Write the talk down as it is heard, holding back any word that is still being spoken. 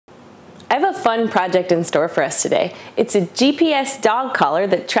I have a fun project in store for us today. It's a GPS dog collar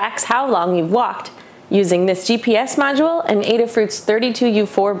that tracks how long you've walked using this GPS module and Adafruit's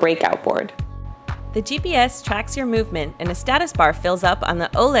 32U4 breakout board. The GPS tracks your movement and a status bar fills up on the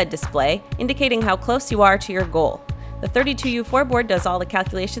OLED display indicating how close you are to your goal. The 32U4 board does all the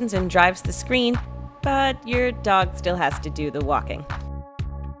calculations and drives the screen, but your dog still has to do the walking.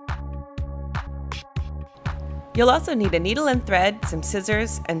 You'll also need a needle and thread, some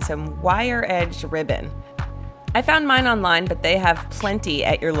scissors, and some wire-edged ribbon. I found mine online, but they have plenty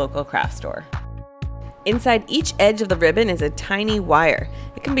at your local craft store. Inside each edge of the ribbon is a tiny wire.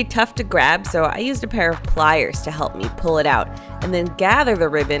 It can be tough to grab, so I used a pair of pliers to help me pull it out, and then gather the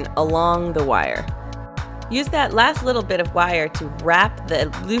ribbon along the wire. Use that last little bit of wire to wrap the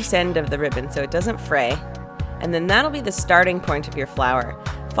loose end of the ribbon so it doesn't fray, and then that'll be the starting point of your flower.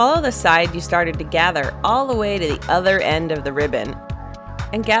 Follow the side you started to gather all the way to the other end of the ribbon,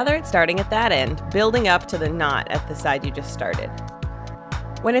 and gather it starting at that end, building up to the knot at the side you just started.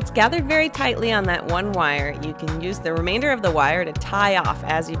 When it's gathered very tightly on that one wire, you can use the remainder of the wire to tie off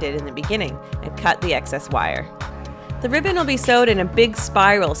as you did in the beginning and cut the excess wire. The ribbon will be sewed in a big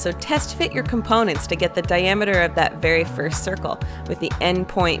spiral, so test fit your components to get the diameter of that very first circle with the end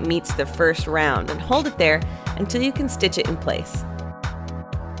point meets the first round, and hold it there until you can stitch it in place.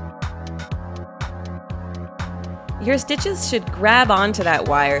 Your stitches should grab onto that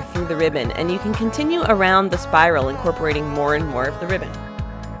wire through the ribbon, and you can continue around the spiral, incorporating more and more of the ribbon.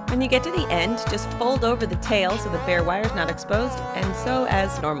 When you get to the end, just fold over the tail so the bare wire is not exposed, and sew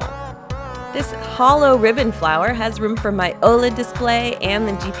as normal. This hollow ribbon flower has room for my OLED display and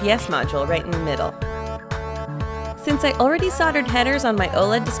the GPS module right in the middle. Since I already soldered headers on my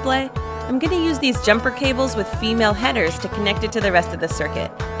OLED display, I'm going to use these jumper cables with female headers to connect it to the rest of the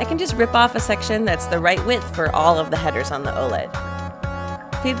circuit. I can just rip off a section that's the right width for all of the headers on the OLED.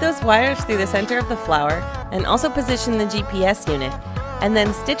 Feed those wires through the center of the flower and also position the GPS unit, and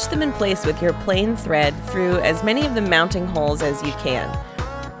then stitch them in place with your plain thread through as many of the mounting holes as you can.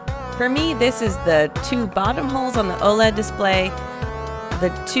 For me, this is the 2 bottom holes on the OLED display, the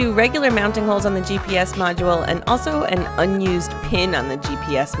 2 regular mounting holes on the GPS module, and also an unused pin on the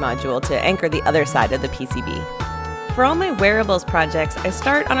GPS module to anchor the other side of the PCB. For all my wearables projects, I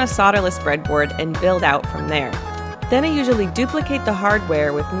start on a solderless breadboard and build out from there. Then I usually duplicate the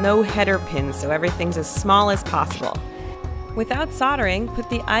hardware with no header pins so everything's as small as possible. Without soldering, put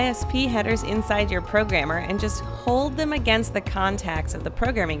the ISP headers inside your programmer and just hold them against the contacts of the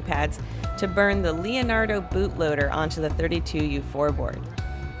programming pads to burn the Leonardo bootloader onto the 32U4 board.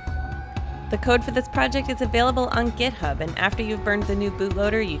 The code for this project is available on GitHub, and after you've burned the new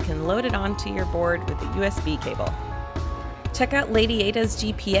bootloader, you can load it onto your board with a USB cable. Check out Lady Ada's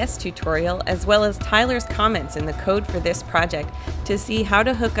GPS tutorial as well as Tyler's comments in the code for this project to see how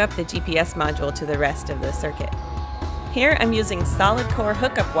to hook up the GPS module to the rest of the circuit. Here I'm using solid core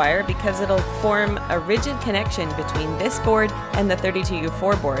hookup wire because it'll form a rigid connection between this board and the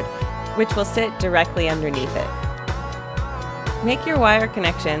 32U4 board, which will sit directly underneath it. Make your wire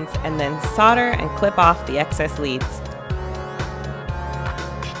connections and then solder and clip off the excess leads.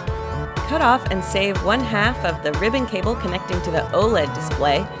 Cut off and save 1/2 of the ribbon cable connecting to the OLED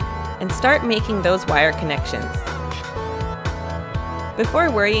display and start making those wire connections. Before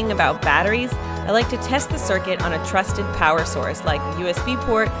worrying about batteries, I like to test the circuit on a trusted power source like a USB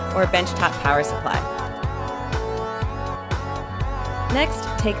port or a benchtop power supply. Next,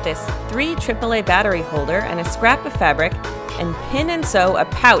 take this 3 AAA battery holder and a scrap of fabric and pin and sew a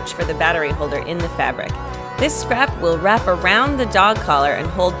pouch for the battery holder in the fabric. This scrap will wrap around the dog collar and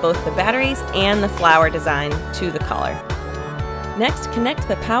hold both the batteries and the flower design to the collar. Next, connect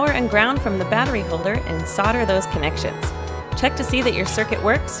the power and ground from the battery holder and solder those connections. Check to see that your circuit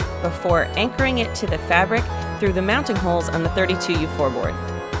works before anchoring it to the fabric through the mounting holes on the 32U4 board.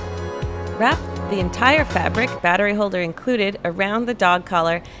 Wrap the entire fabric, battery holder included, around the dog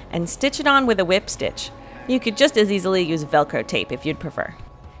collar and stitch it on with a whip stitch. You could just as easily use Velcro tape if you'd prefer.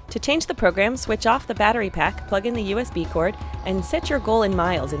 To change the program, switch off the battery pack, plug in the USB cord, and set your goal in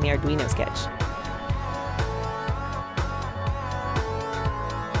miles in the Arduino sketch.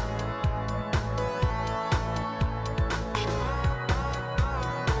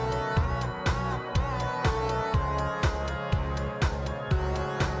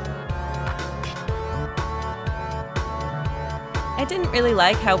 I didn't really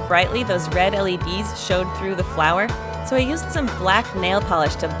like how brightly those red LEDs showed through the flower, so I used some black nail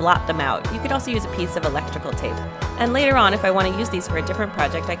polish to blot them out. You could also use a piece of electrical tape. And later on, if I want to use these for a different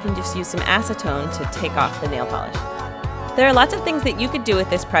project, I can just use some acetone to take off the nail polish. There are lots of things that you could do with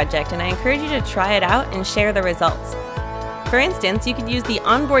this project, and I encourage you to try it out and share the results. For instance, you could use the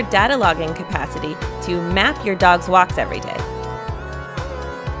onboard data logging capacity to map your dog's walks every day.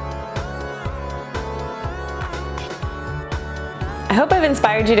 I hope I've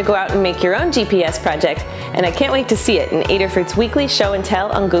inspired you to go out and make your own GPS project, and I can't wait to see it in Adafruit's weekly show and tell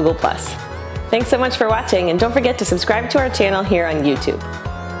on Google+. Thanks so much for watching, and don't forget to subscribe to our channel here on YouTube.